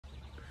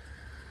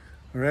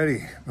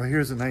Alrighty, well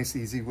here's a nice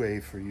easy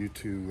way for you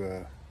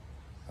to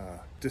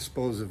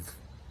dispose of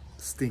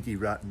stinky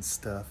rotten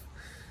stuff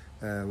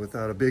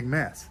without a big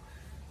mess.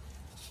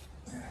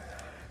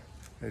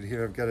 Right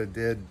here I've got a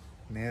dead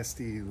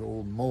nasty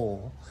old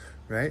mole,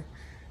 right?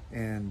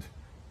 And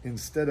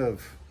instead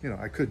of,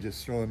 I could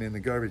just throw him in the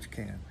garbage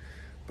can,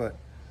 but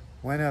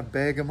why not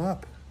bag him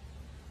up?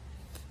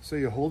 So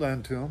you hold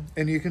on to them,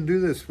 and you can do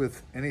this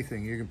with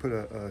anything. You can put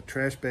a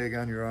trash bag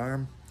on your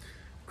arm,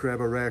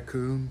 grab a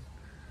raccoon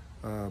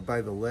by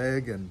the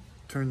leg and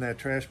turn that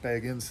trash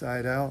bag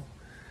inside out,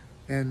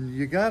 and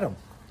you got him,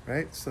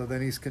 right? So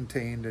then he's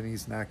contained and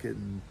he's not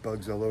getting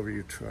bugs all over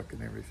your truck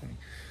and everything.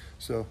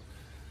 So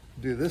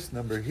do this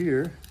number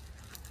here.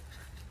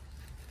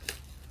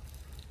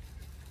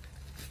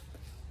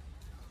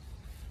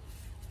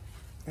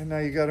 And now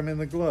you got him in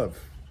the glove,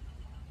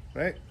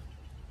 right?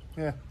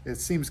 Yeah, it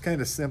seems kind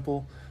of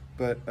simple,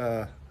 but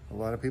a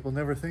lot of people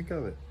never think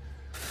of it.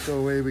 So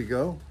away we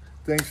go.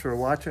 Thanks for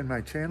watching my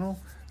channel.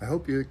 I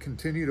hope you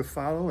continue to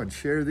follow and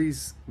share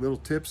these little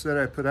tips that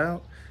I put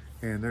out.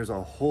 And there's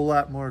a whole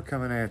lot more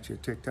coming at you,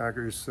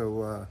 TikTokers.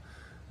 So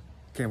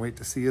can't wait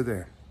to see you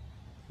there.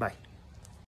 Bye.